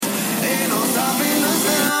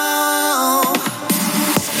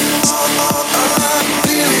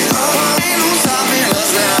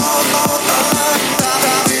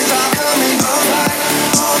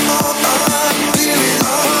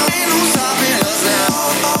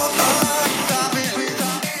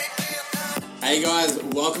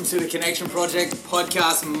Welcome to the Connection Project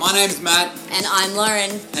podcast. My name's Matt. And I'm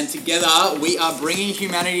Lauren. And together we are bringing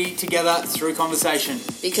humanity together through conversation.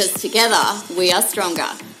 Because together we are stronger.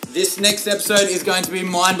 This next episode is going to be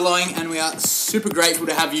mind-blowing and we are super grateful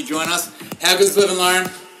to have you join us. How good's living, Lauren?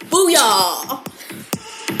 Booyah!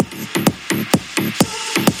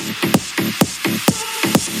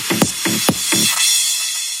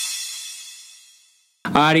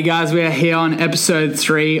 Alrighty guys, we are here on episode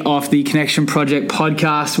 3 of the Connection Project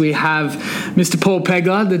podcast. We have Mr. Paul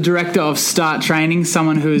Peglar, the director of Start Training,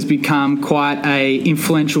 someone who has become quite a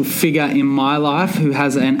influential figure in my life, who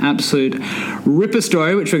has an absolute ripper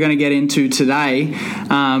story, which we're going to get into today.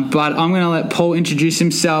 But I'm going to let Paul introduce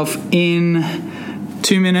himself in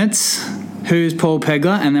 2 minutes. Who's Paul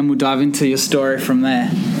Peglar? And then we'll dive into your story from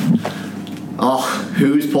there. Oh,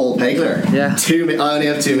 who's Paul Peglar? Yeah. I only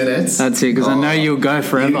have 2 minutes. That's it, because I know you'll go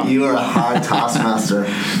forever. You are a hard taskmaster.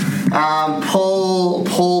 Paul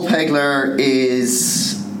Peglar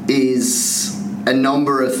is a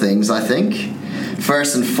number of things, I think.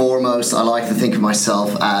 First and foremost, I like to think of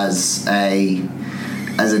myself as a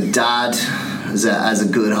dad, as a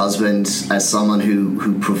good husband, as someone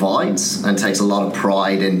who provides and takes a lot of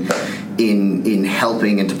pride in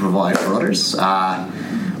helping and to provide for others.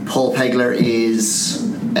 Paul Peglar is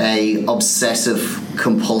a obsessive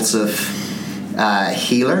compulsive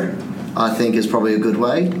healer, I think is probably a good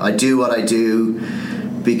way. I do what I do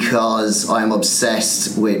because I'm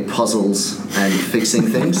obsessed with puzzles and fixing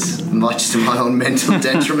things, much to my own mental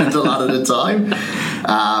detriment a lot of the time.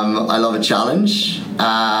 I love a challenge.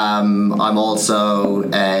 I'm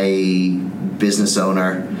also a business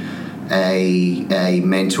owner, a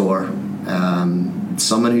mentor,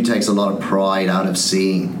 someone who takes a lot of pride out of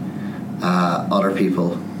seeing other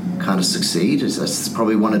people kind of succeed. That's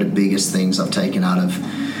probably one of the biggest things I've taken out of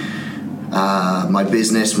my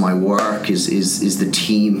business, my work, is the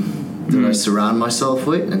team that I surround myself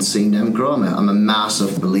with and seeing them grow. I'm a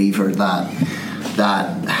massive believer that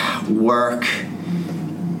work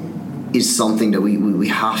is something that we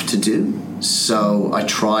have to do. So I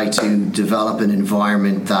try to develop an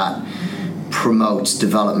environment that promotes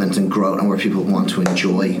development and growth and where people want to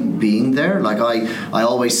enjoy being there. Like I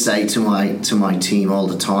always say to my team all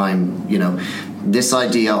the time, this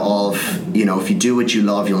idea of, if you do what you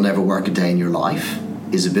love, you'll never work a day in your life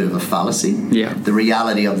is a bit of a fallacy. Yeah. The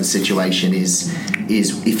reality of the situation is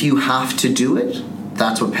if you have to do it,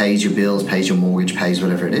 that's what pays your bills, pays your mortgage, pays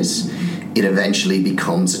whatever it is. It eventually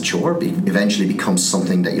becomes a chore, eventually becomes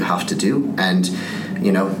something that you have to do. And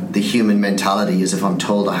the human mentality is if I'm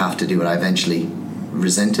told I have to do it, I eventually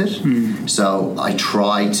resent it. So I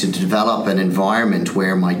try to develop an environment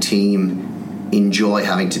where my team enjoy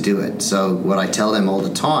having to do it. So what I tell them all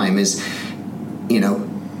the time is,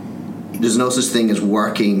 there's no such thing as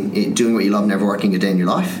doing what you love, never working a day in your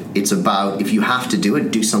life. It's about, if you have to do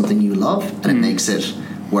it, do something you love, and it makes it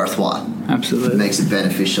worthwhile. Absolutely. It makes it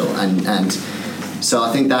beneficial. And so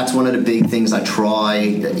I think that's one of the big things I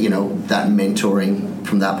try, that mentoring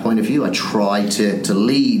from that point of view. I try to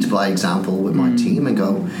lead by example with my team and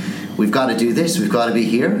go, we've got to do this, we've got to be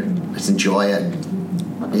here, let's enjoy it,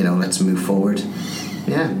 let's move forward.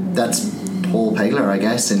 Yeah, that's Paul Peglar, I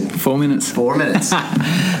guess, in 4 minutes. 4 minutes.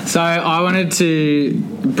 So I wanted to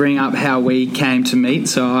bring up how we came to meet.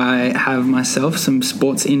 So I have myself some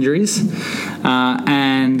sports injuries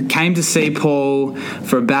and came to see Paul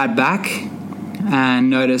for a bad back and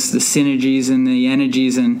noticed the synergies and the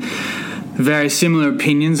energies and very similar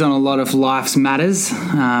opinions on a lot of life's matters.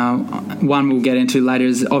 One we'll get into later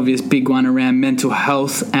is the obvious big one around mental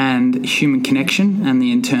health and human connection and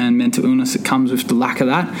the in turn mental illness that comes with the lack of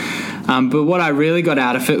that. But what I really got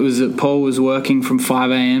out of it was that Paul was working from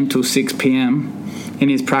 5 a.m. till 6 p.m. in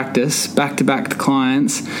his practice, back-to-back to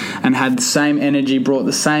clients, and had the same energy, brought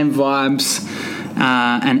the same vibes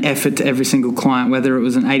and effort to every single client, whether it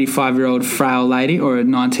was an 85-year-old frail lady or a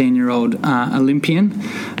 19-year-old Olympian.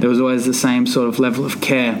 There was always the same sort of level of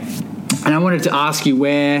care. And I wanted to ask you,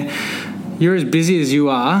 where you're as busy as you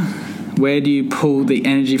are, where do you pull the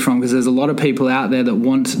energy from? Because there's a lot of people out there that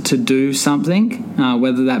want to do something,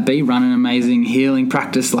 whether that be run an amazing healing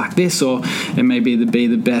practice like this, or it may be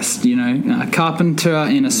the best, carpenter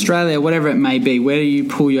in Australia, whatever it may be. Where do you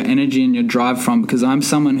pull your energy and your drive from? Because I'm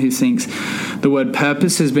someone who thinks the word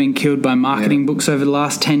purpose has been killed by marketing books over the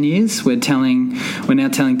last 10 years. We're now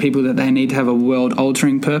telling people that they need to have a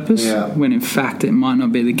world-altering purpose, when in fact it might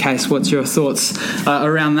not be the case. What's your thoughts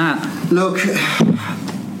around that? Look,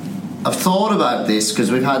 I've thought about this because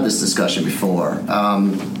we've had this discussion before. I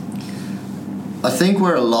think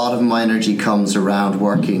where a lot of my energy comes around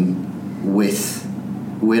working with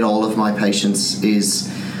all of my patients is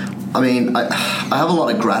I mean, I have a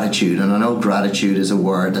lot of gratitude, and I know gratitude is a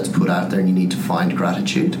word that's put out there, and you need to find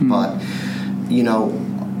gratitude. But, you know,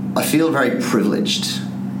 I feel very privileged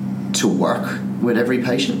to work with every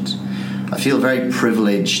patient. I feel very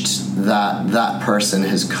privileged that that person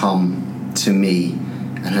has come to me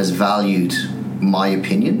and has valued my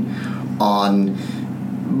opinion on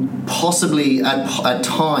possibly at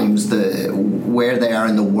times where they are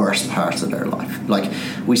in the worst parts of their life. Like,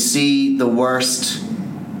 we see the worst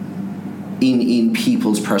in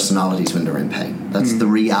people's personalities when they're in pain. That's the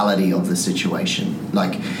reality of the situation.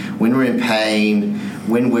 Like, when we're in pain,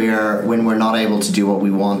 when we're not able to do what we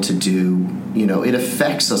want to do, you know, it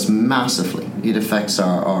affects us massively. It affects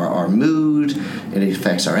our mood, it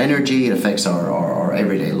affects our energy, it affects our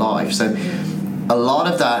everyday life. So a lot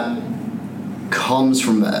of that comes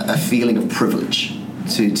from a feeling of privilege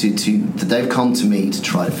to that they've come to me to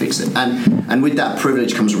try to fix it. And with that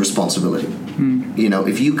privilege comes a responsibility. You know,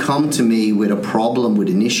 if you come to me with a problem, with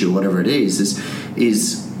an issue, whatever it is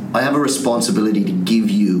I have a responsibility to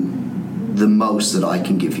give you the most that I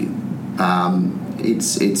can give you.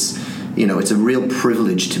 It's you know, it's a real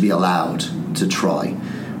privilege to be allowed to try.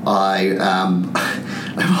 I'm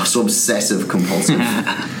also obsessive compulsive.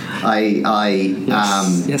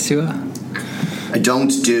 Yes, you are. I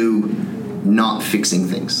don't do not fixing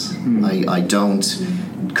things. I don't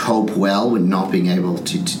cope well with not being able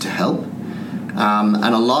to help.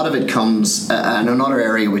 And a lot of it comes, and another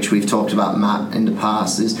area which we've talked about, Matt, in the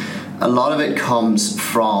past, is a lot of it comes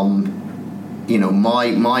from, you know,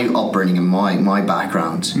 my upbringing and my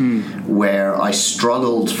background, where I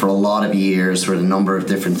struggled for a lot of years with a number of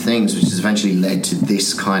different things, which has eventually led to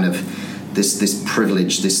this kind of this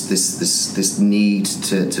privilege, this need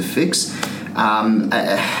to fix.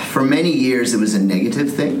 For many years, it was a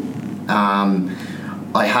negative thing.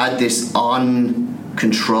 I had this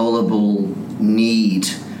uncontrollable need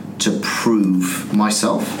to prove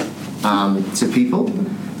myself to people,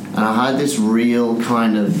 and I had this real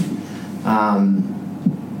kind of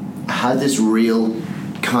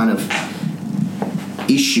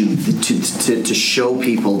issue to show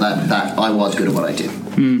people that I was good at what I do.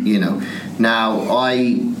 You know, now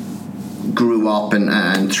I grew up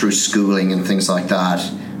and through schooling and things like that,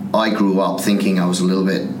 I grew up thinking I was a little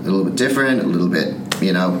bit different, a little bit,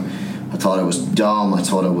 you know, I thought I was dumb, I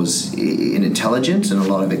thought I was unintelligent, and a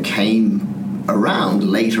lot of it came around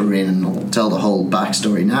later in, and I'll tell the whole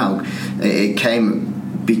backstory now. It came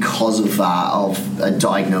because of a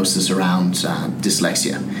diagnosis around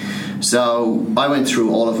dyslexia. So I went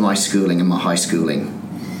through all of my schooling and my high schooling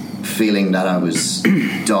feeling that I was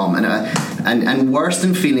dumb, and worse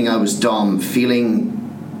than feeling I was dumb, feeling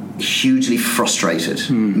hugely frustrated,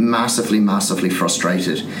 massively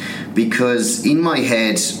frustrated, because in my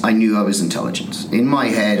head I knew I was intelligent. In my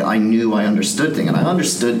head I knew I understood things, and I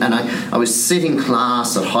understood, and I was sitting in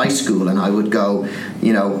class at high school, and I would go,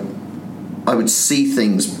 you know, I would see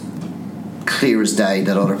things clear as day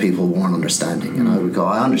that other people weren't understanding, and I would go,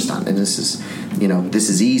 I understand, and this is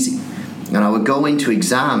easy. And I would go into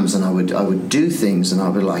exams, and I would do things, and I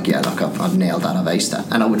would be like, yeah, look, I've nailed that, I've aced that,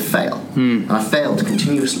 and I would fail, and I failed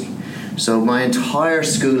continuously. So my entire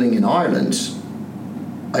schooling in Ireland,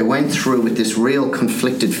 I went through with this real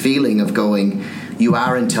conflicted feeling of going, you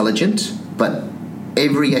are intelligent, but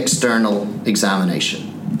every external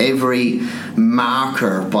examination, every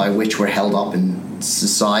marker by which we're held up in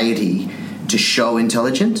society to show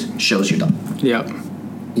intelligent shows you're dumb. Yep.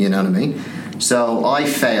 You know what I mean? So I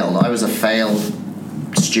failed. I was a failed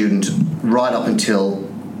student right up until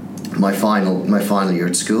my final year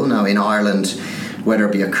at school. Now in Ireland, whether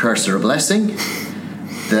it be a curse or a blessing,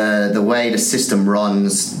 the way the system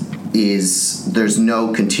runs is there's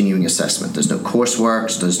no continuing assessment. There's no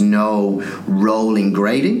coursework. There's no rolling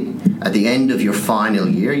grading. At the end of your final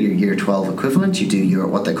year, your year 12 equivalent, you do your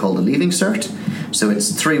what they call the leaving cert. So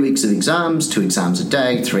it's 3 weeks of exams, 2 exams a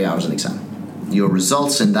day, 3 hours an exam. Your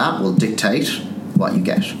results in that will dictate what you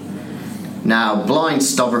get. Now, blind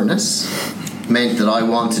stubbornness meant that I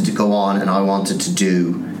wanted to go on and I wanted to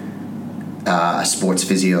do a sports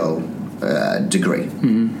physio degree.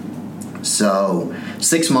 So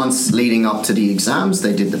 6 months leading up to the exams,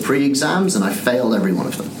 they did the pre-exams, and I failed every one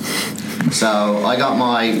of them. So I got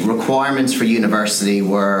my requirements for university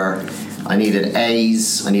were I needed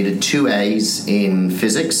A's. I needed 2 A's in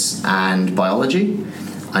physics and biology.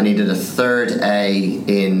 I needed a 3rd A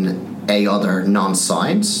in a other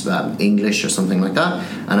non-science, English or something like that,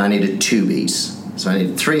 and I needed 2 B's. So I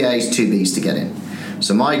needed 3 A's, 2 B's to get in.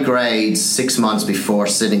 So my grades 6 months before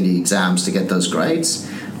sitting the exams to get those grades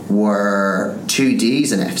were 2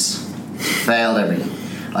 D's and F's. Failed everything.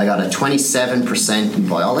 I got a 27% in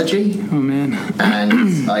biology. Oh man.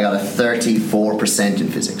 And I got a 34% in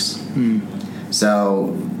physics.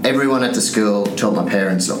 So everyone at the school told my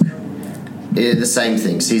parents, look, the same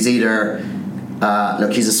things. He's either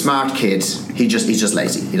he's a smart kid. He's just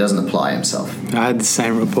lazy. He doesn't apply himself. I had the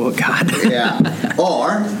same report card. Yeah.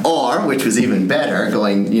 Or which was even better,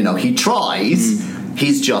 going, he tries.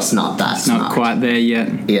 He's just not that smart. Not quite there yet.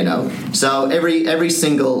 So every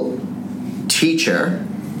single teacher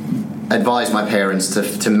advised my parents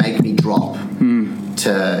to make me drop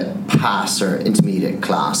to pass or intermediate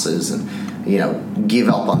classes and give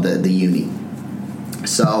up on the uni.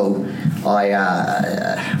 So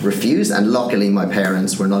I refused, and luckily my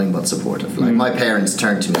parents were nothing but supportive. Like my parents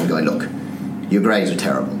turned to me and going, look, your grades are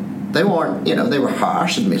terrible. They weren't, they were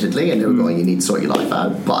harsh admittedly, and they were going, you need to sort your life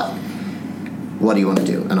out, but what do you want to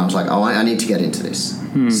do? And I was like, I need to get into this.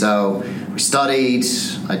 So we studied,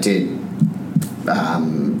 I did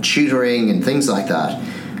tutoring and things like that,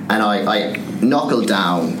 and I knuckled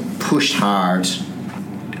down, pushed hard,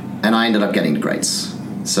 and I ended up getting the grades.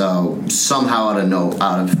 So somehow out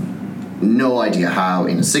of no idea how,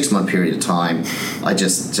 in a 6-month period of time, I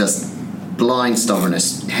just blind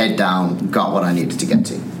stubbornness, head down, got what I needed to get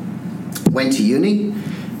to. Went to uni,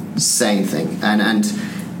 same thing, and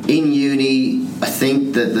in uni, I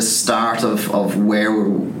think that the start of where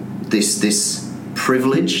this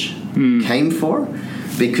privilege came for,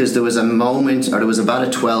 because there was a moment, or there was about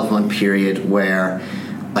a 12-month period where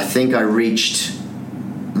I think I reached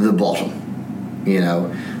the bottom.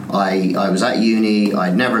 I was at uni.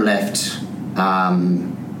 I'd never left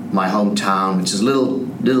my hometown, which is a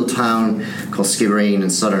little town called Skibbereen in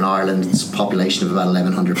Southern Ireland. It's a population of about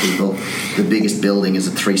 1,100 people. The biggest building is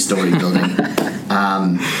a 3-story building.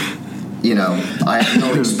 I had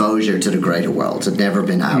no exposure to the greater world. I'd never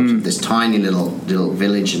been out of this tiny little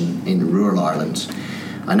village in rural Ireland.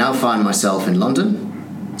 I now find myself in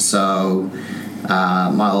London. So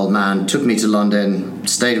my old man took me to London,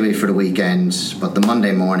 stayed with me for the weekend, but the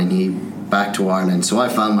Monday morning he back to Ireland. So I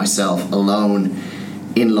found myself alone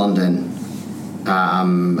in London.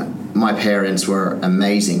 My parents were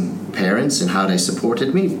amazing parents in how they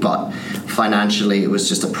supported me, but financially it was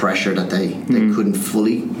just a pressure that they couldn't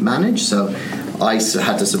fully manage. So I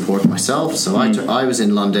had to support myself. So I was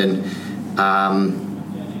in London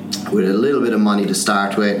with a little bit of money to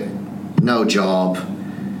start with, no job,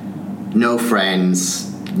 no friends,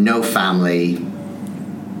 no family,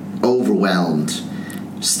 overwhelmed.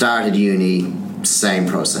 Started uni, same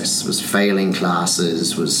process. Was failing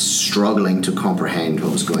classes, was struggling to comprehend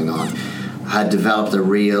what was going on. Had developed a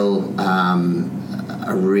real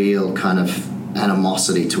kind of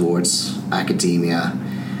animosity towards academia.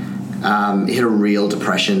 Hit a real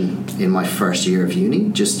depression in my first year of uni.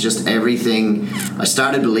 Just everything. I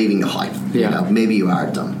started believing the hype. Yeah. Maybe you are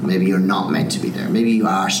dumb. Maybe you're not meant to be there. Maybe you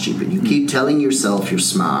are stupid. You keep telling yourself you're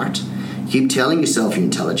smart. You keep telling yourself you're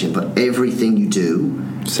intelligent, but everything you do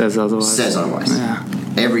says otherwise. Yeah.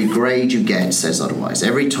 Every grade you get says otherwise.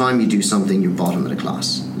 Every time you do something, you're bottom of the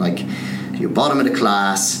class. Like, you're bottom of the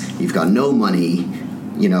class, you've got no money,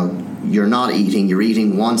 you're not eating, you're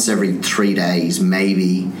eating once every 3 days,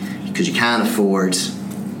 maybe, because you can't afford,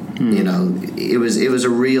 it was a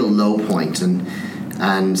real low point.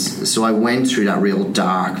 And so I went through that real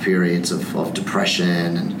dark periods of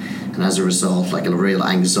depression and as a result, like a real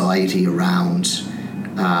anxiety around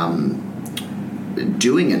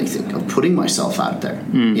doing anything, of putting myself out there,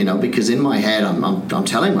 because in my head I'm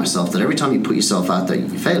telling myself that every time you put yourself out there,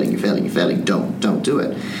 you're failing, don't do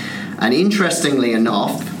it. And interestingly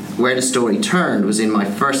enough, where the story turned was in my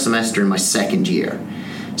first semester in my second year.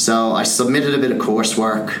 So I submitted a bit of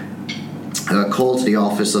coursework, called to the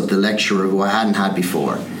office of the lecturer who I hadn't had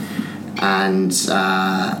before, and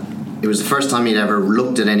it was the first time he'd ever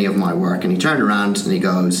looked at any of my work, and he turned around and he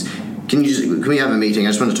goes, can we have a meeting? I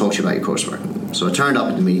just want to talk to you about your coursework. So I turned up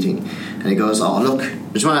at the meeting and he goes, oh look,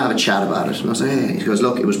 I just want to have a chat about it. And I was like, hey. He goes,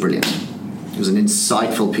 look, it was brilliant. It was an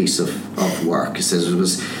insightful piece of work. He says,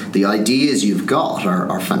 the ideas you've got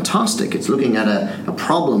are fantastic. It's looking at a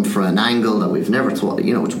problem from an angle that we've never thought,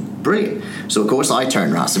 it's brilliant. So of course I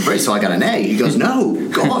turned around and said, brilliant, so I got an A. He goes, no,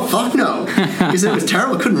 God, fuck no. He said, it was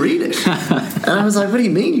terrible, I couldn't read it. And I was like, what do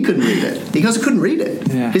you mean you couldn't read it? He goes, I couldn't read it.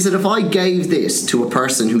 Yeah. He said, if I gave this to a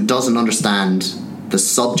person who doesn't understand the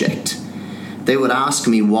subject, they would ask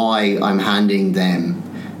me why I'm handing them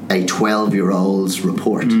a 12-year-old's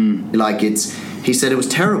report. He said it was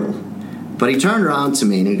terrible. But he turned around to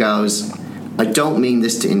me and he goes, I don't mean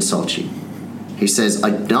this to insult you. He says,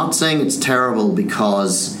 I'm not saying it's terrible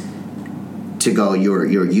because to go,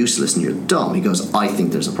 you're useless and you're dumb. He goes, I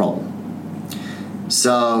think there's a problem.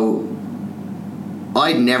 So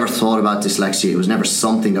I'd never thought about dyslexia. It was never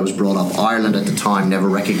something that was brought up. Ireland at the time never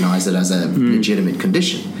recognised it as a legitimate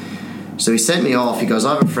condition. So he sent me off. He goes,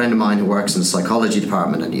 I have a friend of mine who works in the psychology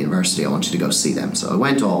department at the university. I want you to go see them. So I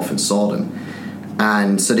went off and saw them.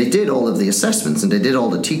 And so they did all of the assessments and they did all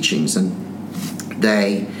the teachings, and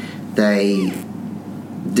they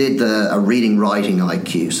did a reading writing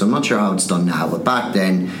IQ. So I'm not sure how it's done now, but back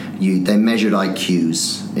then they measured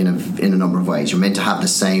IQs in a number of ways. You're meant to have the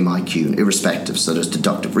same IQ irrespective. So there's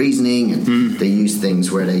deductive reasoning, and they use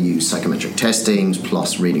things where they use psychometric testings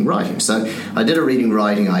plus reading writing. So I did a reading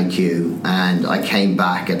writing IQ, and I came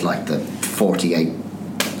back at like the 48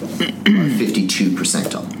 52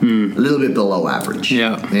 percentile, a little bit below average.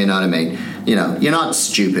 Yeah, you know what I mean. You know, you're not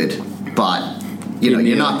stupid, but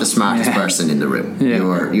you're not the smartest person in the room.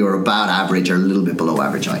 Yeah. You're about average or a little bit below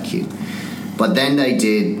average IQ. But then they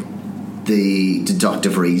did the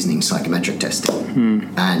deductive reasoning psychometric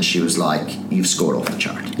testing, and she was like, "You've scored off the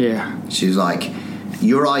chart." Yeah, she was like,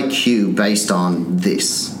 "Your IQ based on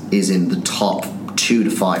this is in the top 2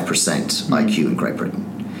 to 5% IQ in Great Britain."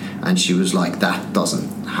 And she was like, "That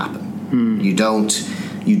doesn't happen. You don't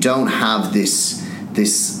have this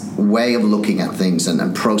way of looking at things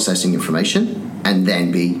and processing information and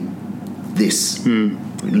then be this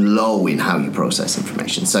low in how you process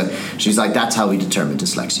information." So she's like, "That's how we determine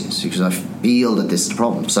dyslexia." So, because I feel that this is the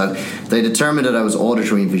problem. So they determined that I was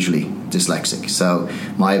auditory and visually dyslexic. So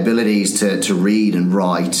my abilities to read and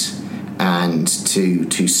write and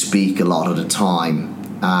to speak a lot of the time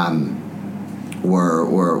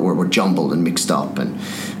were jumbled and mixed up, and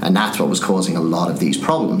that's what was causing a lot of these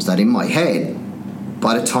problems. That in my head,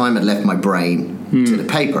 by the time it left my brain to the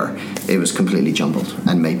paper, it was completely jumbled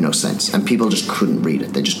and made no sense, and people just couldn't read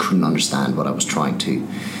it. They just couldn't understand what I was trying to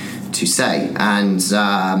say, and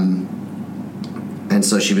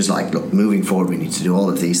so she was like, "Look, moving forward, we need to do all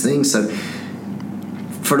of these things." So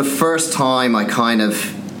for the first time, I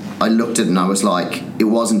looked at it and I was like, it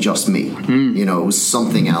wasn't just me. You know, it was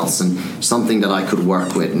something else and something that I could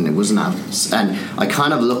work with, and it wasn't out. And I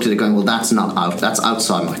kind of looked at it going, well, that's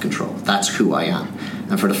outside my control. That's who I am.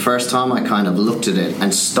 And for the first time, I kind of looked at it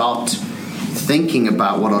and stopped thinking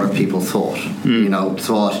about what other people thought. You know,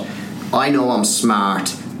 thought, I know I'm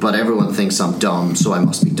smart, but everyone thinks I'm dumb, so I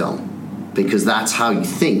must be dumb. Because that's how you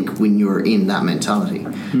think when you're in that mentality.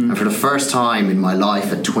 And for the first time in my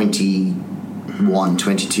life at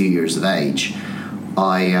 22 years of age,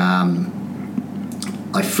 I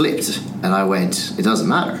flipped and I went, it doesn't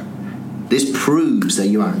matter. This proves that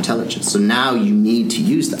you are intelligent. So now you need to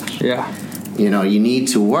use that. Yeah. You know, you need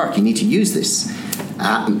to work. You need to use this.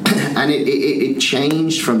 And it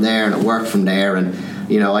changed from there, and it worked from there. And,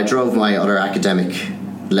 you know, I drove my other academic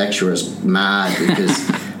lecturers mad because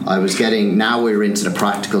now we were into the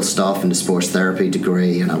practical stuff and the sports therapy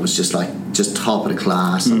degree, and I was just top of the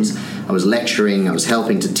class. I was lecturing, I was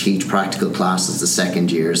helping to teach practical classes the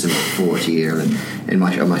second years in my fourth year and in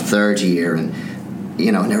my third year, and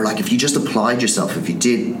you know, and they were like, if you just applied yourself, if you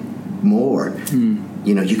did more,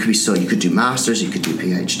 you know, you could do masters, you could do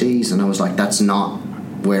PhDs, and I was like, that's not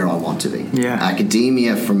where I want to be. Yeah.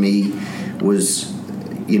 Academia for me was,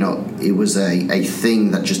 you know, it was a thing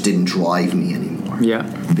that just didn't drive me anymore. Yeah.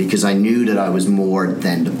 Because I knew that I was more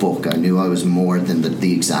than the book. I knew I was more than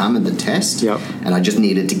the exam and the test. Yep. And I just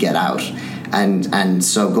needed to get out. And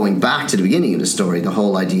so going back to the beginning of the story, the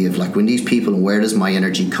whole idea of like, when these people, where does my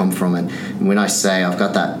energy come from? And when I say I've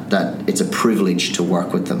got that it's a privilege to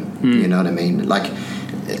work with them. You know what I mean? Like,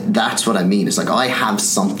 that's what I mean. It's like, I have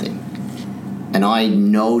something. And I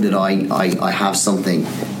know that I have something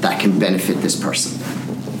that can benefit this person.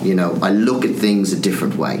 You know, I look at things a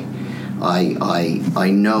different way.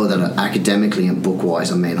 I know that academically and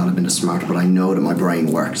book-wise I may not have been as smart, but I know that my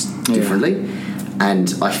brain works differently.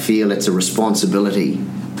 And I feel it's a responsibility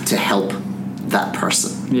to help that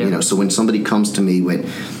person. You know, so when somebody comes to me with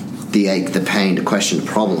the ache, the pain, the question, the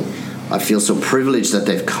problem, I feel so privileged that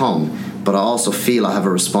they've come, but I also feel I have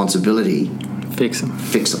a responsibility. Fix them.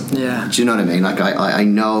 Yeah. Do you know what I mean? Like, I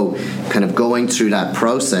know, kind of going through that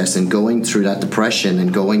process and going through that depression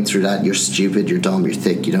and going through that, you're stupid, you're dumb, you're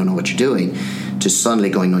thick, you don't know what you're doing, to suddenly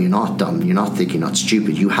going, no, you're not dumb, you're not thick, you're not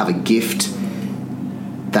stupid. You have a gift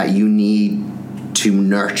that you need to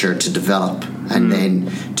nurture, to develop, and then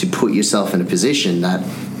to put yourself in a position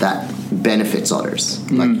that benefits others.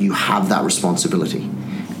 Like, you have that responsibility.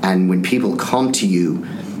 And when people come to you,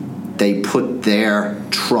 they put their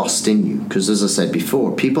trust in you, because as I said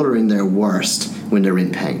before, people are in their worst when they're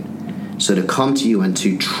in pain. So to come to you and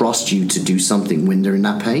to trust you to do something when they're in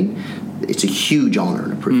that pain, it's a huge honor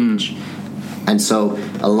and a privilege. And so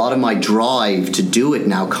a lot of my drive to do it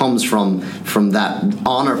now comes from that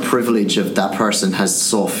honor privilege of that person has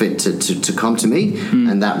saw fit to come to me,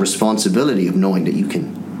 and that responsibility of knowing that you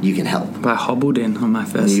can help. I hobbled in on my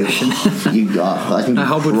first session. I think I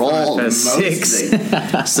hobbled for my crawled first mostly.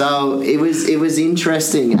 6. So it was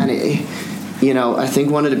interesting, and I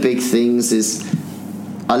think one of the big things is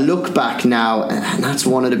I look back now, and that's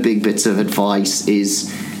one of the big bits of advice is,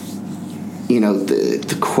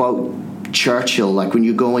 the quote Churchill, like, when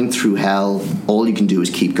you're going through hell, all you can do is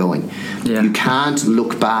keep going. Yeah. You can't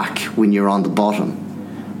look back when you're on the bottom.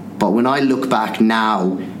 But when I look back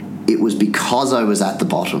now, it was because I was at the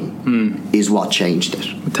bottom is what changed it.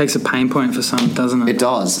 It takes a pain point for some, doesn't it? It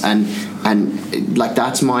does, and like,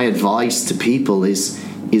 that's my advice to people is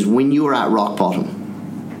when you're at rock bottom,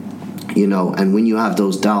 and when you have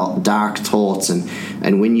those dark thoughts,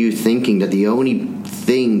 and when you're thinking that the only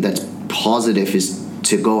thing that's positive is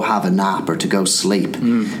to go have a nap or to go sleep,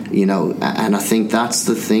 and I think that's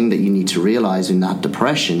the thing that you need to realize in that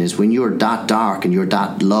depression is when you're that dark and you're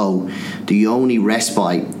that low, the only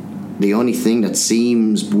respite, the only thing that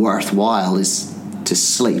seems worthwhile is to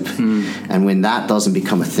sleep. And when that doesn't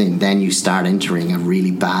become a thing, then you start entering a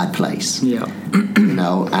really bad place. Yeah.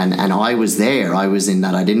 And I was there. I was in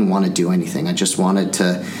that I didn't want to do anything. I just wanted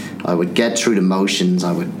to, I would get through the motions,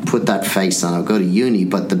 I would put that face on, I would go to uni,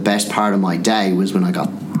 but the best part of my day was when I got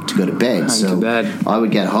to go to bed. I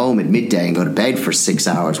would get home at midday and go to bed for 6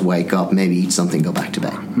 hours, wake up, maybe eat something, go back to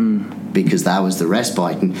bed. Because that was the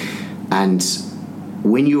respite. And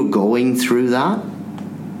when you're going through that,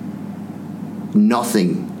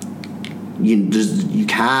 nothing, you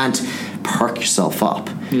can't perk yourself up.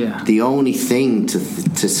 Yeah. The only thing to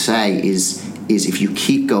say is if you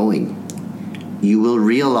keep going, you will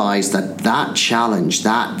realize that challenge,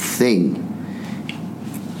 that thing,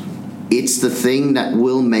 it's the thing that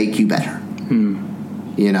will make you better.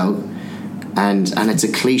 And it's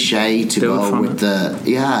a cliche to go with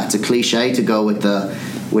it's a cliche to go with the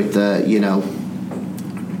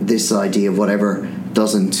this idea of whatever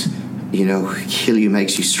doesn't kill you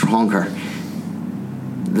makes you stronger.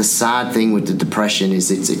 The sad thing with the depression is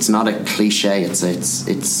it's not a cliche, it's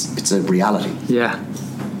a reality. Yeah.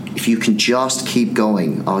 If you can just keep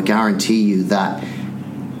going, I'll guarantee you that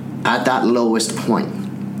at that lowest point,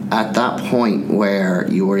 at that point where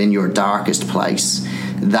you are in your darkest place,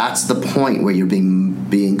 that's the point where you're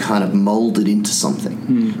being kind of molded into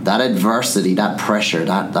something. That adversity, that pressure,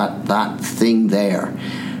 that thing there,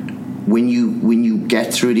 when you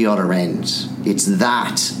get through the other end, it's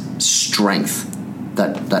that strength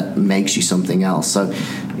that makes you something else. So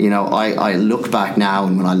I look back now,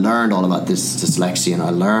 and when I learned all about this dyslexia, and I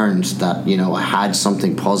learned that I had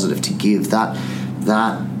something positive to give, that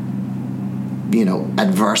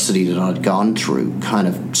adversity that I'd gone through kind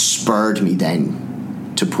of spurred me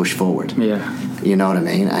then to push forward. Yeah. You know what I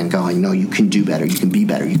mean? And going, no, you can do better, you can be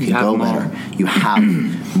better, you can go better, you have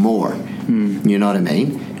more. You know what I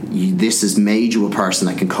mean? This has made you a person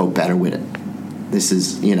that can cope better with it. This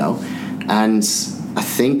is, and I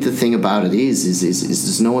think the thing about it is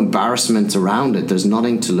there's no embarrassment around it. There's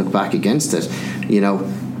nothing to look back against it.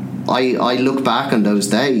 I look back on those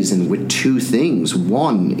days and with two things.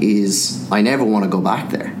 One is I never want to go back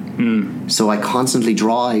there. So I constantly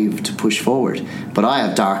drive to push forward. But I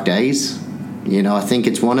have dark days. I think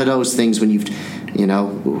it's one of those things when you've,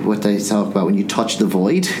 what they talk about, when you touch the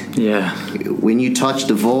void. Yeah. When you touch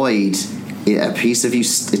the void, a piece of you,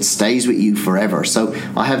 it stays with you forever. So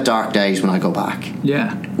I have dark days when I go back.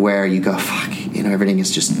 Yeah. Where you go, fuck, everything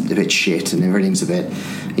is just a bit shit and everything's a bit,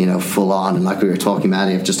 full on. And like we were talking about,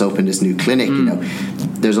 I've just opened this new clinic,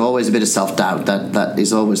 there's always a bit of self-doubt that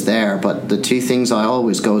is always there. But the two things I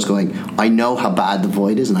always go is going, I know how bad the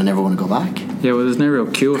void is and I never want to go back. Yeah, well, there's no real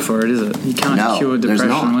cure for it, is it? You can't cure depression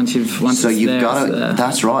once so it's you've got to,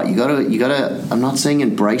 that's right. You gotta, I'm not saying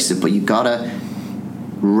embrace it, but you gotta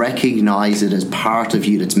recognize it as part of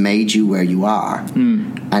you that's made you where you are.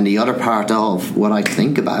 And the other part of what I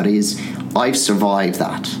think about is I've survived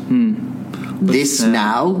that. This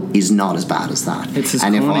now is not as bad as that. It's as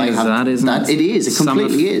corny as that, isn't it? It is. It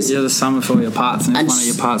completely is. You're the sum of all your parts, and one of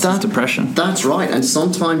your parts is depression. That's right. And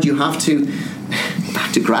sometimes you have to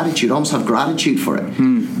back to gratitude. Almost have gratitude for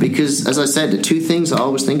it, because as I said, the two things I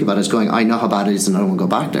always think about is going, I know how bad it is, and I don't want to go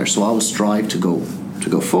back there. So I always strive to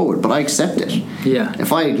go forward, but I accept it. Yeah.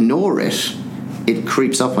 If I ignore it, it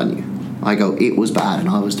creeps up on you. I go, it was bad and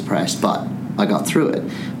I was depressed, but I got through it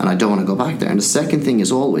and I don't want to go back there. And the second thing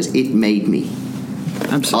is always, it made me.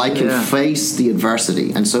 Absolutely. I can face the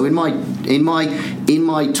adversity. And so in my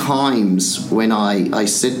times when I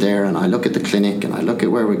sit there and I look at the clinic and I look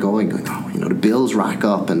at where we're going, the bills rack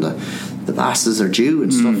up and the the bastards are due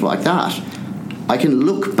and stuff like that, I can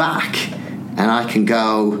look back and I can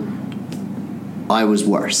go, I was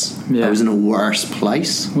worse. Yeah. I was in a worse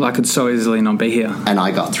place. Well, I could so easily not be here. And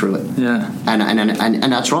I got through it. Yeah.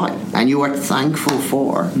 And that's right. And you are thankful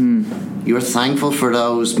for. You are thankful for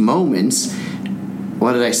those moments.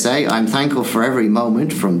 What did I say? I'm thankful for every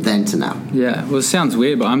moment from then to now. Yeah. Well, it sounds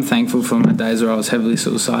weird, but I'm thankful for my days where I was heavily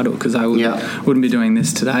suicidal, because I wouldn't be doing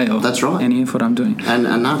this today or that's right. any of what I'm doing.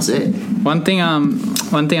 And that's it. One thing I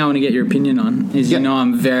want to get your opinion on is,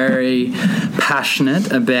 I'm very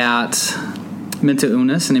passionate about mental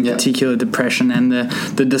illness, and in particular depression, and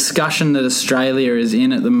the discussion that Australia is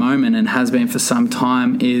in at the moment and has been for some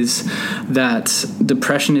time is that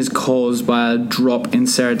depression is caused by a drop in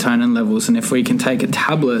serotonin levels, and if we can take a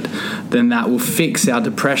tablet, then that will fix our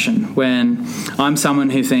depression. When I'm someone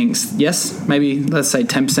who thinks, yes, maybe let's say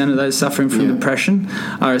 10% of those suffering from depression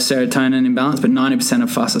are a serotonin imbalance, but 90%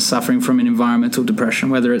 of us are suffering from an environmental depression,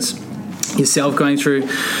 whether it's yourself going through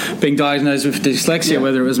being diagnosed with dyslexia,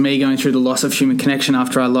 whether it was me going through the loss of human connection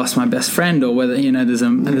after I lost my best friend, or whether there's a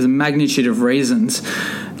magnitude of reasons.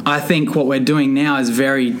 I think what we're doing now is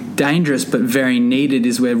very dangerous but very needed,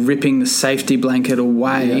 is we're ripping the safety blanket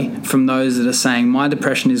away from those that are saying my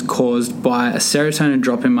depression is caused by a serotonin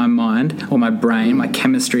drop in my mind or my brain, my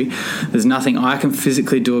chemistry. There's nothing I can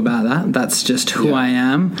physically do about that. That's just who I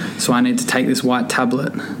am, so I need to take this white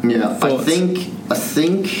tablet. Yeah, Thoughts? I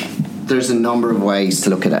think there's a number of ways to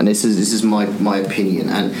look at it, and this is my opinion,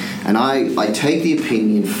 and I take the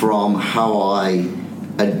opinion from how I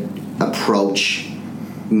approach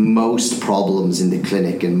most problems in the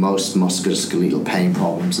clinic and most musculoskeletal pain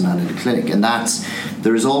problems in the clinic, and that's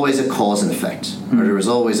there is always a cause and effect, or there is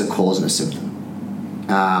always a cause and a symptom.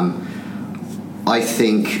 I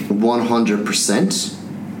think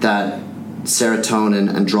 100% that serotonin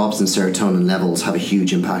and drops in serotonin levels have a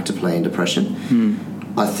huge impact to play in depression.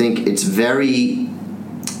 I think it's a very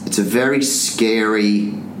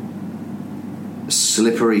scary,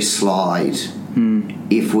 slippery slide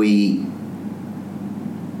if we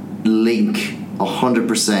link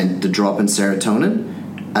 100% the drop in serotonin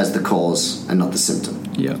as the cause and not the symptom.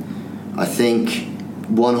 Yeah. I think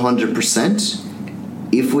 100%,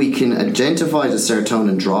 if we can identify the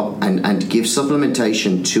serotonin drop and give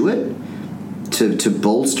supplementation to it to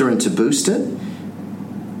bolster and to boost it,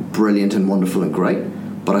 brilliant and wonderful and great.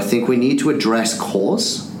 But I think we need to address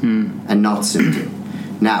cause and not symptom.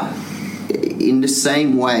 Now, in the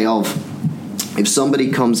same way of if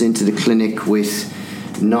somebody comes into the clinic with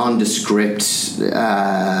nondescript,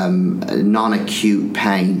 non-acute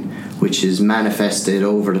pain, which is manifested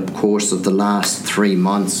over the course of the last 3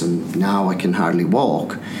 months and now I can hardly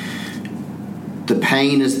walk, the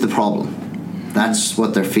pain is the problem. That's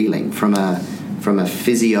what they're feeling. From a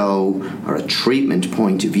physio or a treatment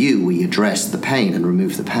point of view, we address the pain and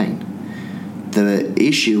remove the pain. The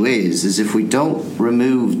issue is if we don't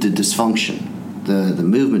remove the dysfunction, the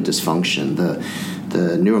movement dysfunction, the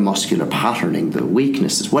neuromuscular patterning, the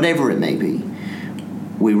weaknesses, whatever it may be,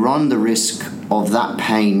 we run the risk of that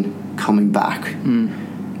pain coming back.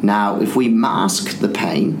 Now, if we mask the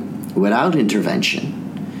pain without intervention,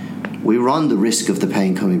 we run the risk of the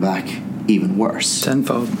pain coming back even worse.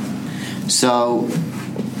 Tenfold. So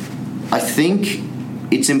I think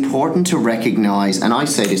it's important to recognize, and I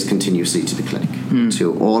say this continuously to the clinic,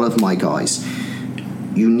 to all of my guys,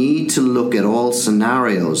 you need to look at all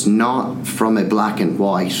scenarios not from a black and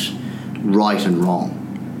white, right and wrong.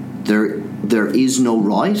 There is no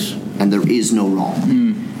right and there is no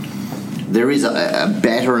wrong. There is a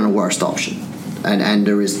better and a worst option, and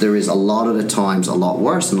there is a lot of the times a lot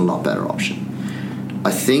worse and a lot better option. I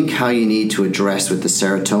think how you need to address with the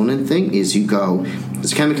serotonin thing is you go,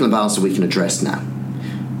 there's a chemical imbalance that we can address now.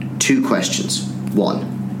 2 questions.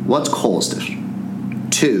 1, what's caused it?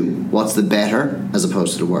 2, what's the better as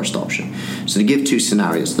opposed to the worst option? So to give 2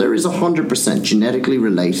 scenarios, there is 100% genetically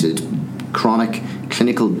related chronic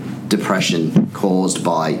clinical depression caused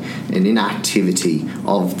by an inactivity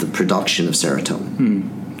of the production of serotonin.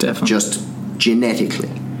 Definitely. Just genetically.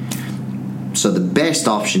 So the best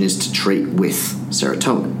option is to treat with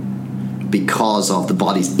serotonin because of the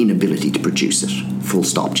body's inability to produce it, full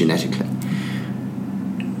stop, genetically.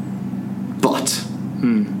 But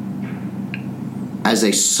as a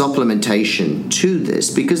supplementation to this,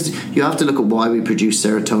 because you have to look at why we produce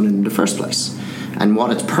serotonin in the first place and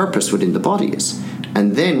what its purpose within the body is.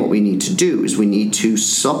 And then what we need to do is we need to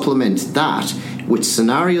supplement that with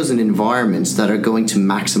scenarios and environments that are going to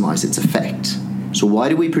maximize its effect. So why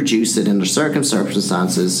do we produce it under certain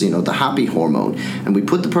circumstances, the happy hormone, and we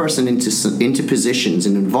put the person into positions,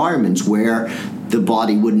 in environments where the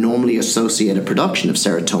body would normally associate a production of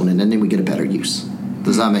serotonin, and then we get a better use.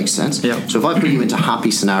 Does that make sense? Yeah. So if I put you into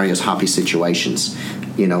happy scenarios, happy situations,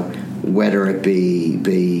 whether it be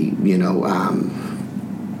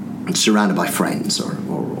surrounded by friends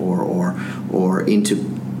or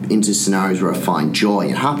into scenarios where I find joy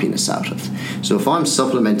and happiness out of. So if I'm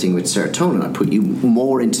supplementing with serotonin, I put you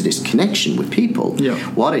more into this connection with people. Yeah.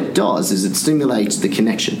 What it does is it stimulates the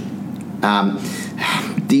connection.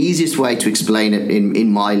 The easiest way to explain it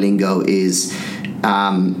in my lingo is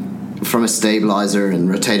from a stabilizer and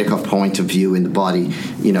rotator cuff point of view in the body.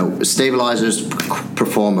 Stabilizers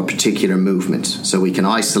perform a particular movement, so we can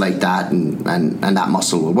isolate that and that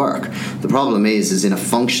muscle will work. The problem is in a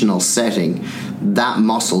functional setting, that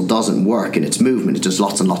muscle doesn't work in its movement. It does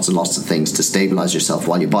lots and lots and lots of things to stabilize yourself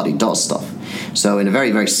while your body does stuff. So in a very,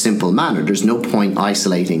 very simple manner, there's no point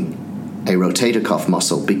isolating a rotator cuff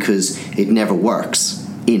muscle because it never works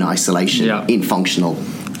in isolation, in functional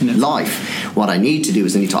life. What I need to do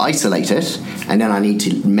is I need to isolate it, and then I need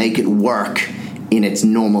to make it work in its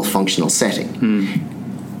normal functional setting.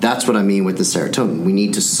 That's what I mean with the serotonin. We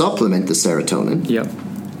need to supplement the serotonin. Yep.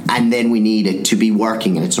 And then we need it to be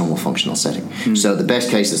working in its normal functional setting. So the best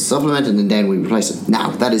case is supplement, and then we replace it.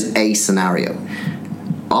 Now, that is a scenario.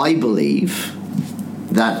 I believe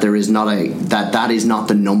that there is not that is not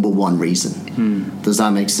the number one reason. Does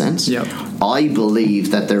that make sense? Yep. I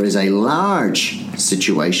believe that there is a large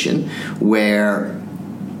situation where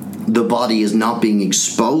the body is not being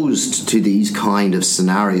exposed to these kind of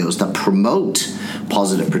scenarios that promote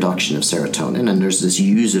positive production of serotonin, and there's this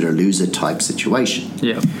use it or lose it type situation.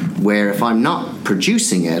 Where if I'm not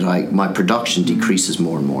producing it, my production decreases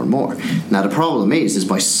more and more and more. Now the problem is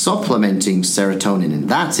by supplementing serotonin in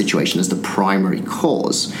that situation as the primary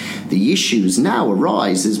cause, the issues now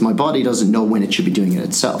arise is my body doesn't know when it should be doing it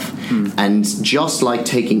itself. And just like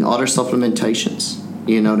taking other supplementations,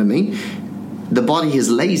 you know what I mean? The body is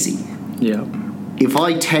lazy. If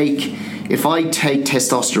I take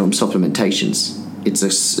testosterone supplementations,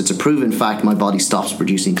 it's a proven fact my body stops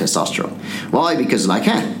producing testosterone. Why? Because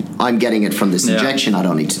I'm getting it from this injection, I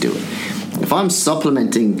don't need to do it. If I'm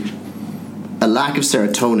supplementing a lack of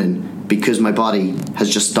serotonin because my body has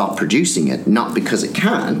just stopped producing it, not because it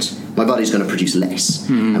can't, my body's going to produce less.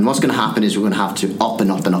 And what's going to happen is we're going to have to up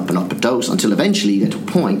and up and up and up a dose until eventually you get to a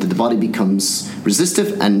point that the body becomes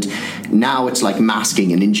resistive, and now it's like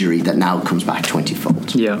masking an injury that now comes back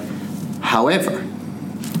 20-fold. However,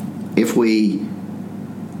 if we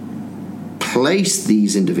place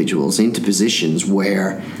these individuals into positions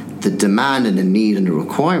where the demand and the need and the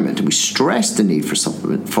requirement, and we stress the need for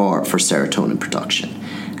supplement for serotonin production,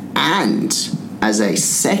 and as a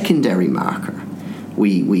secondary marker,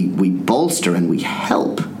 we bolster and we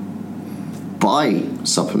help by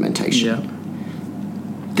supplementation,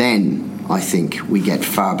 then I think we get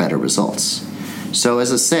far better results. So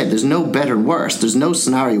as I said, there's no better and worse. There's no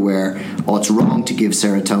scenario where, it's wrong to give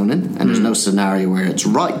serotonin, and there's no scenario where it's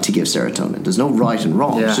right to give serotonin. There's no right and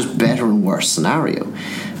wrong. It's just better and worse scenario.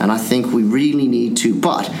 And I think we really need to,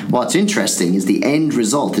 but what's interesting is the end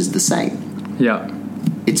result is the same.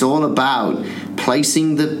 It's all about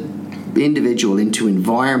placing the individual into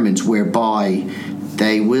environments whereby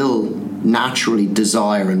they will naturally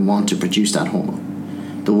desire and want to produce that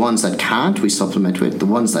hormone. The ones that can't, we supplement with. The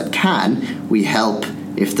ones that can, we help.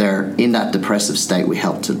 If they're in that depressive state, we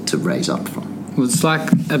help to raise up from. Well, it's like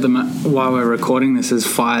while we're recording this, there's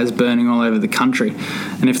fires burning all over the country.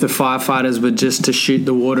 And if the firefighters were just to shoot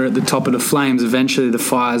the water at the top of the flames, eventually the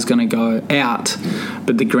fire's going to go out.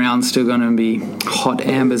 But the ground's still going to be hot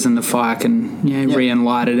embers, and the fire can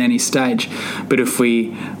re-enlight at any stage. But if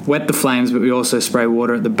we wet the flames, but we also spray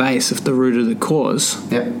water at the base of the root of the cause,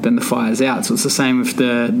 then the fire's out. So it's the same with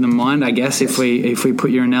the mind, I guess. If we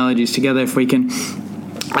put your analogies together, if we can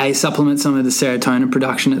supplement some of the serotonin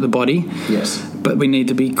production at the body. But we need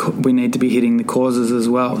to be hitting the causes as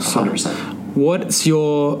well. So 100%. What's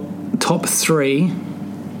your top 3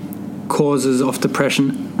 causes of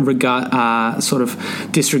depression? Sort of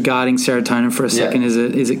disregarding serotonin for a second.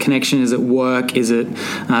 Is it connection? Is it work? Is it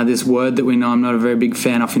this word that we know I'm not a very big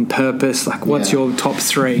fan of in purpose? Like, what's your top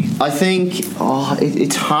 3? I think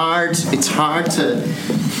it's hard. It's hard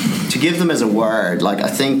to give them as a word. Like I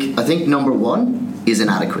think number 1 is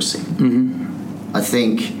inadequacy. I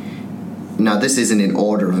think, now this isn't in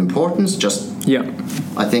order of importance,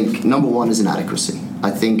 I think number 1 is inadequacy.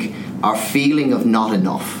 I think our feeling of not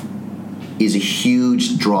enough is a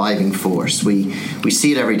huge driving force. We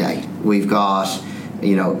see it every day. We've got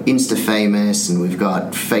Insta famous, and we've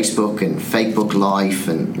got Facebook and Fakebook life,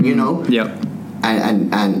 and Yep.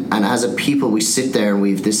 And as a people, we sit there and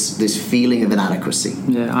we've this feeling of inadequacy.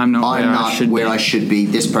 Yeah, I'm not where I should be.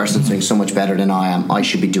 This person's doing so much better than I am. I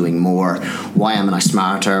should be doing more. Why am I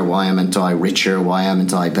smarter? Why am I richer? Why am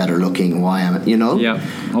I better looking? Why am Yeah,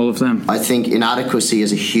 all of them. I think inadequacy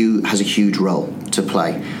has a huge role to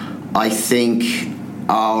play. I think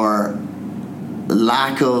our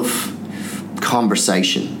lack of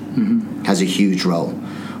conversation has a huge role.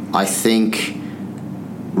 I think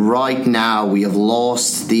right now we have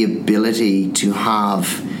lost the ability to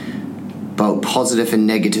have both positive and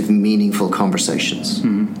negative meaningful conversations.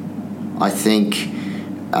 I think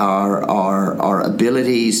our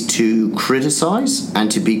abilities to criticize and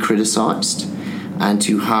to be criticized and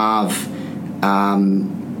to have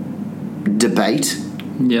debate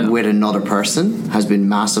with another person has been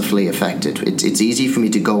massively affected. It's easy for me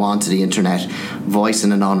to go onto the internet, voice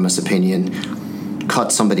an anonymous opinion,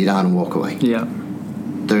 cut somebody down and walk away. Yeah.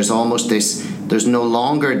 There's no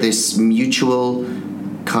longer this mutual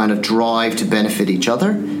kind of drive to benefit each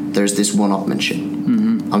other. There's this one-upmanship.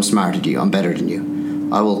 I'm smarter than you. I'm better than you.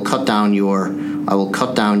 I will cut down your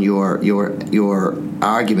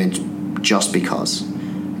argument just because.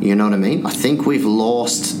 You know what I mean? I think we've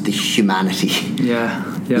lost the humanity. Yeah.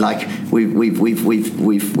 Like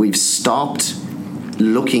we've stopped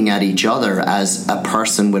looking at each other as a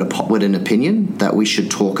person with an opinion that we should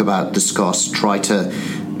talk about, discuss, try to,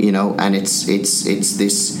 and it's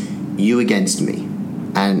this you against me,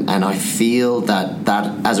 and I feel that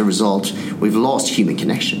as a result we've lost human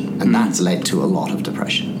connection, and that's led to a lot of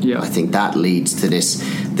depression. Yeah. I think that leads to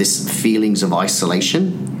this feelings of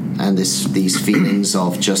isolation and these feelings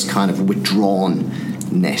of just kind of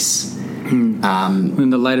withdrawnness. In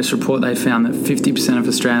the latest report, they found that 50% of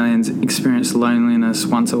Australians experience loneliness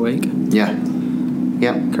once a week. Yeah.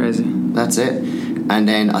 Crazy. That's it. And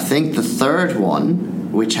then I think the third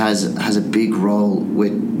one, which has a big role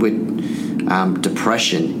with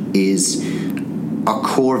depression, is our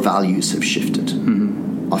core values have shifted.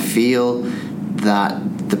 I feel that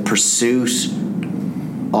the pursuit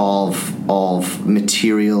of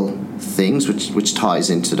material things, which ties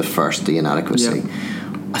into the first, the inadequacy.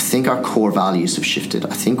 I think our core values have shifted.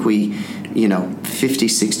 I think we, 50,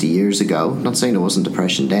 60 years ago, not saying there wasn't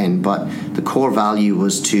depression then, but the core value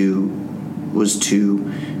was to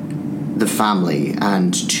the family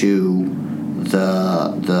and to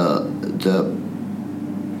the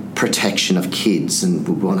protection of kids, and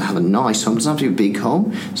we want to have a nice home. It doesn't have to be a big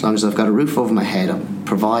home, as long as I've got a roof over my head, I'm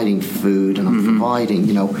providing food, and I'm providing,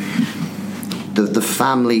 the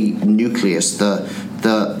family nucleus, the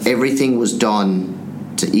everything was done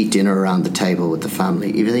to eat dinner around the table with the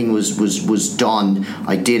family. Everything was done.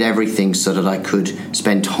 I did everything so that I could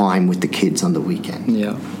spend time with the kids on the weekend.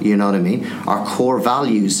 Yeah. You know what I mean? Our core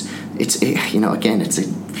values, again, it's a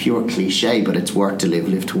pure cliche, but it's work to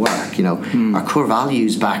live to work. Our core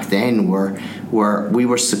values back then were we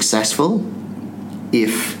were successful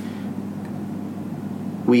if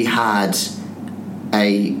we had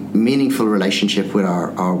a meaningful relationship with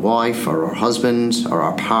our wife or our husband or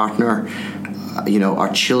our partner.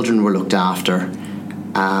 Our children were looked after,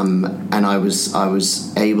 and I was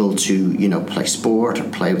able to play sport or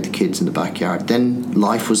play with the kids in the backyard. Then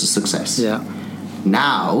life was a success. Yeah.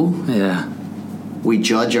 Now, we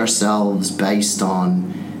judge ourselves based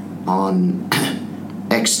on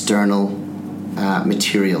external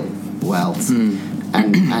material wealth,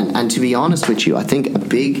 and to be honest with you, I think a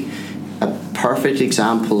perfect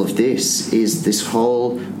example of this is this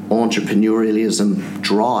whole entrepreneurialism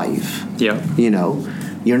drive. Yeah.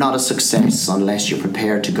 You're not a success unless you're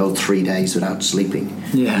prepared to go 3 days without sleeping.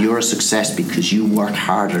 Yeah. You're a success because you work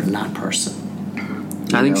harder than that person.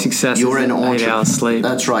 I think success is 8 hours sleep.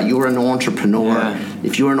 That's right. You're an entrepreneur. Yeah.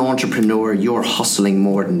 If you're an entrepreneur, you're hustling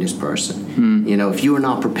more than this person. If you are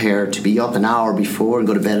not prepared to be up an hour before and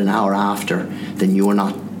go to bed an hour after, then you're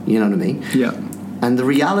not. You know what I mean? Yeah. And the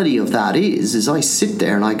reality of that is I sit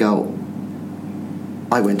there and I go,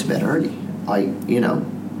 I went to bed early.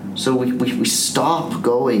 So we stop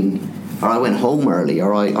going, or I went home early,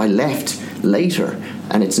 or I left later.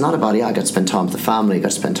 And it's not about, I got to spend time with the family, I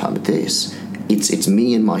got to spend time with this. It's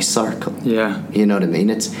me and my circle. Yeah. You know what I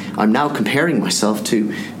mean? I'm now comparing myself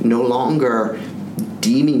to no longer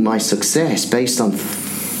deeming my success based on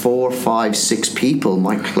 4, 5, 6 people,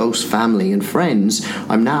 my close family and friends.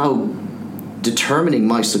 I'm now determining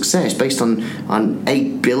my success based on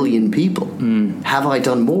 8 billion people. Have I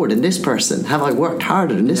done more than this person? Have I worked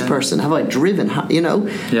harder than this person? Have I driven?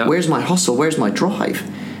 Where's my hustle? Where's my drive?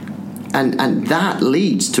 And that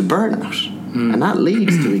leads to burnout, and that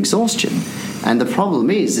leads to exhaustion. And the problem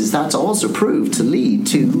is that's also proved to lead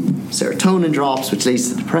to serotonin drops, which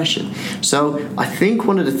leads to depression. So I think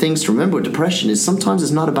one of the things to remember with depression is sometimes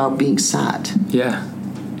it's not about being sad. Yeah.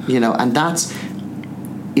 And that's,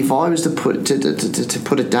 if I was to put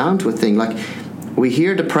it down to a thing, like we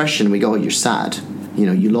hear depression, we go, you're sad.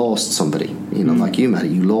 You lost somebody. Like you, Maddie,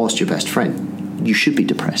 you lost your best friend. You should be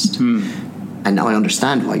depressed. And now I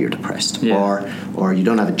understand why you're depressed. Yeah. Or you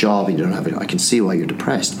don't have a job, I can see why you're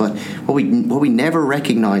depressed. But what we never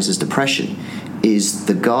recognize as depression is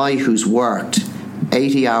the guy who's worked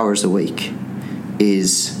 80 hours a week,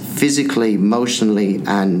 is physically, emotionally,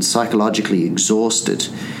 and psychologically exhausted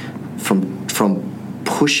from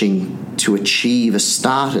pushing to achieve a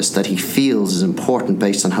status that he feels is important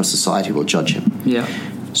based on how society will judge him. Yeah.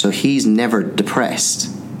 So he's never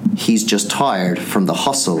depressed. He's just tired from the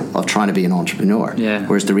hustle of trying to be an entrepreneur. Yeah.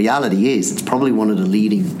 Whereas the reality is it's probably one of the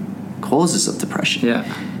leading causes of depression. Yeah.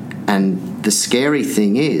 And the scary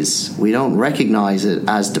thing is we don't recognize it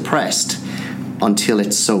as depressed until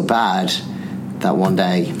it's so bad that one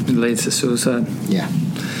day it leads to suicide. Yeah.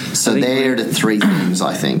 So they're the three things,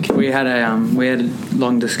 I think. We had a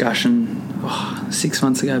long discussion 6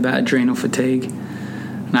 months ago about adrenal fatigue,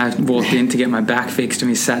 and I walked in to get my back fixed, and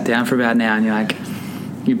we sat down for about an hour, and you're like,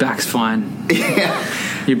 your back's fine. Yeah.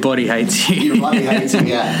 Your body hates you. Your body hates you,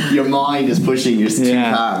 yeah. Your mind is pushing you too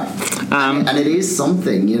hard. And it is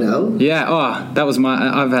something, Yeah, that was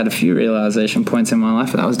I've had a few realisation points in my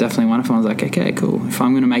life, but that was definitely one of them. I was like, okay, cool. If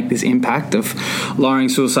I'm going to make this impact of lowering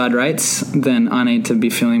suicide rates, then I need to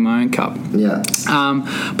be filling my own cup. Yeah.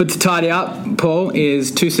 But to tidy up, Paul,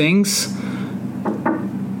 is two things.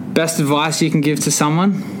 Best advice you can give to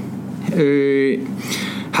someone who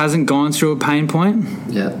hasn't gone through a pain point.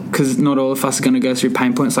 Yeah. Because not all of us are going to go through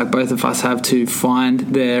pain points. Like both of us have to find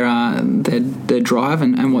their drive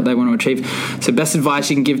and what they want to achieve. So best advice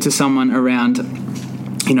you can give to someone around,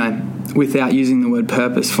 without using the word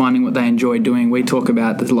purpose, finding what they enjoy doing. We talk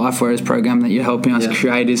about the Life Warriors program that you're helping us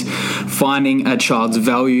create is finding a child's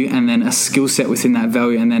value and then a skill set within that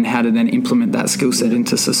value, and then how to then implement that skill set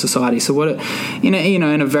into society. So what, in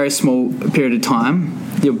a very small period of time,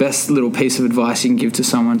 your best little piece of advice you can give to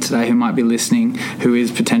someone today who might be listening, who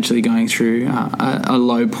is potentially going through a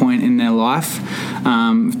low point in their life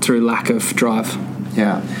through lack of drive.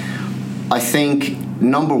 Yeah. I think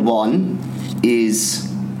number one is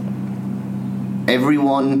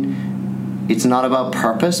everyone, it's not about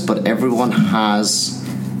purpose, but everyone has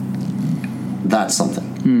that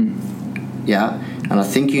something. Yeah. And I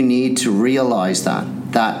think you need to realize that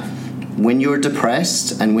when you're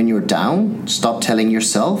depressed and when you're down, stop telling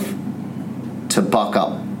yourself to buck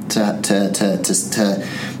up, to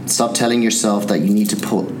stop telling yourself that you need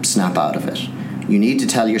to snap out of it. You need to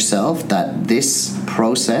tell yourself that this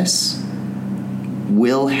process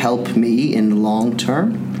will help me in the long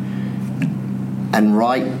term, and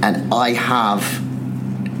I have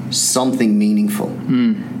something meaningful,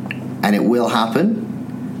 and it will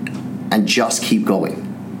happen, and just keep going.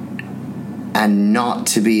 And not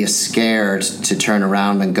to be scared to turn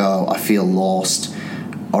around and go, I feel lost,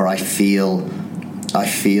 or I feel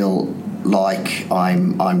like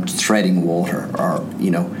I'm treading water, or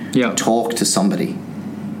talk to somebody.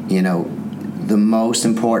 The most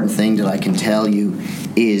important thing that I can tell you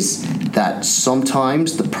is that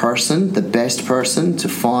sometimes the best person to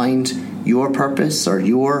find your purpose or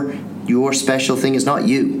your special thing is not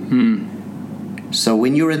you. So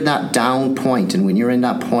when you're in that down point, and when you're in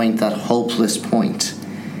that point, that hopeless point,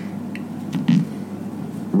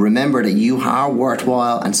 remember that you are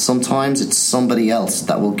worthwhile, and sometimes it's somebody else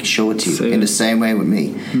that will show it to you in the same way with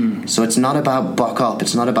me. So it's not about buck up.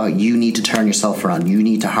 It's not about you need to turn yourself around. You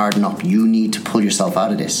need to harden up. You need to pull yourself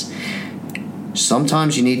out of this.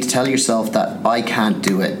 Sometimes you need to tell yourself that I can't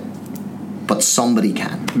do it, but somebody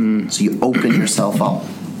can. So you open yourself up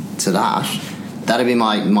to that. That'd be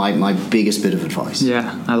my biggest bit of advice.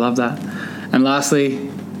 Yeah, I love that. And lastly,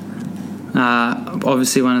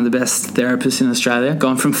 obviously one of the best therapists in Australia,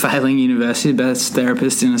 gone from failing university, best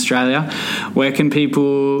therapist in Australia. Where can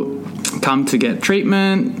people come to get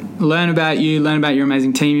treatment, learn about you, learn about your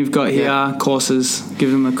amazing team you've got here, courses?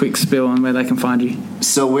 Give them a quick spiel on where they can find you.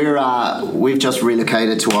 So we've just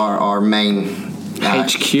relocated to our main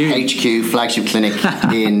HQ flagship clinic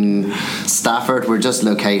in Stafford. We're just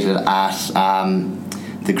located at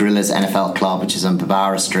the Gorillas NFL Club, which is on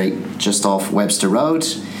Barbara Street, just off Webster Road.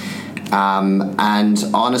 And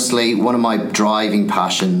honestly, one of my driving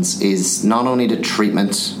passions is not only the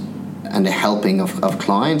treatment and the helping of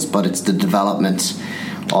clients, but it's the development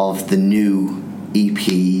of the new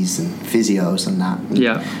EPs and physios and that. And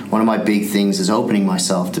Yeah. one of my big things is opening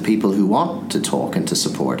myself to people who want to talk and to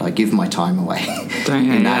support. I give my time away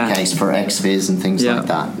in that case for ex-phys and things like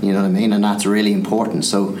that. You know what I mean? And that's really important.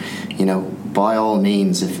 So, you know, by all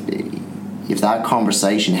means, if that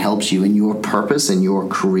conversation helps you in your purpose and your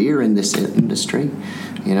career in this industry,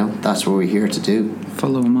 you know, that's what we're here to do.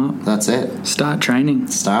 Follow them up. That's it. Start training.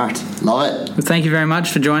 Love it. Well, thank you very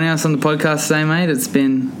much for joining us on the podcast today, mate. It's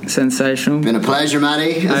been sensational. Been a pleasure,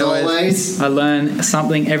 Matty, as always. I learn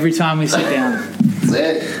something every time we sit down. That's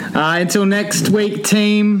it. Until next week,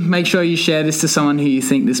 team, make sure you share this to someone who you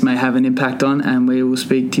think this may have an impact on, and we will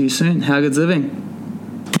speak to you soon. How good's living?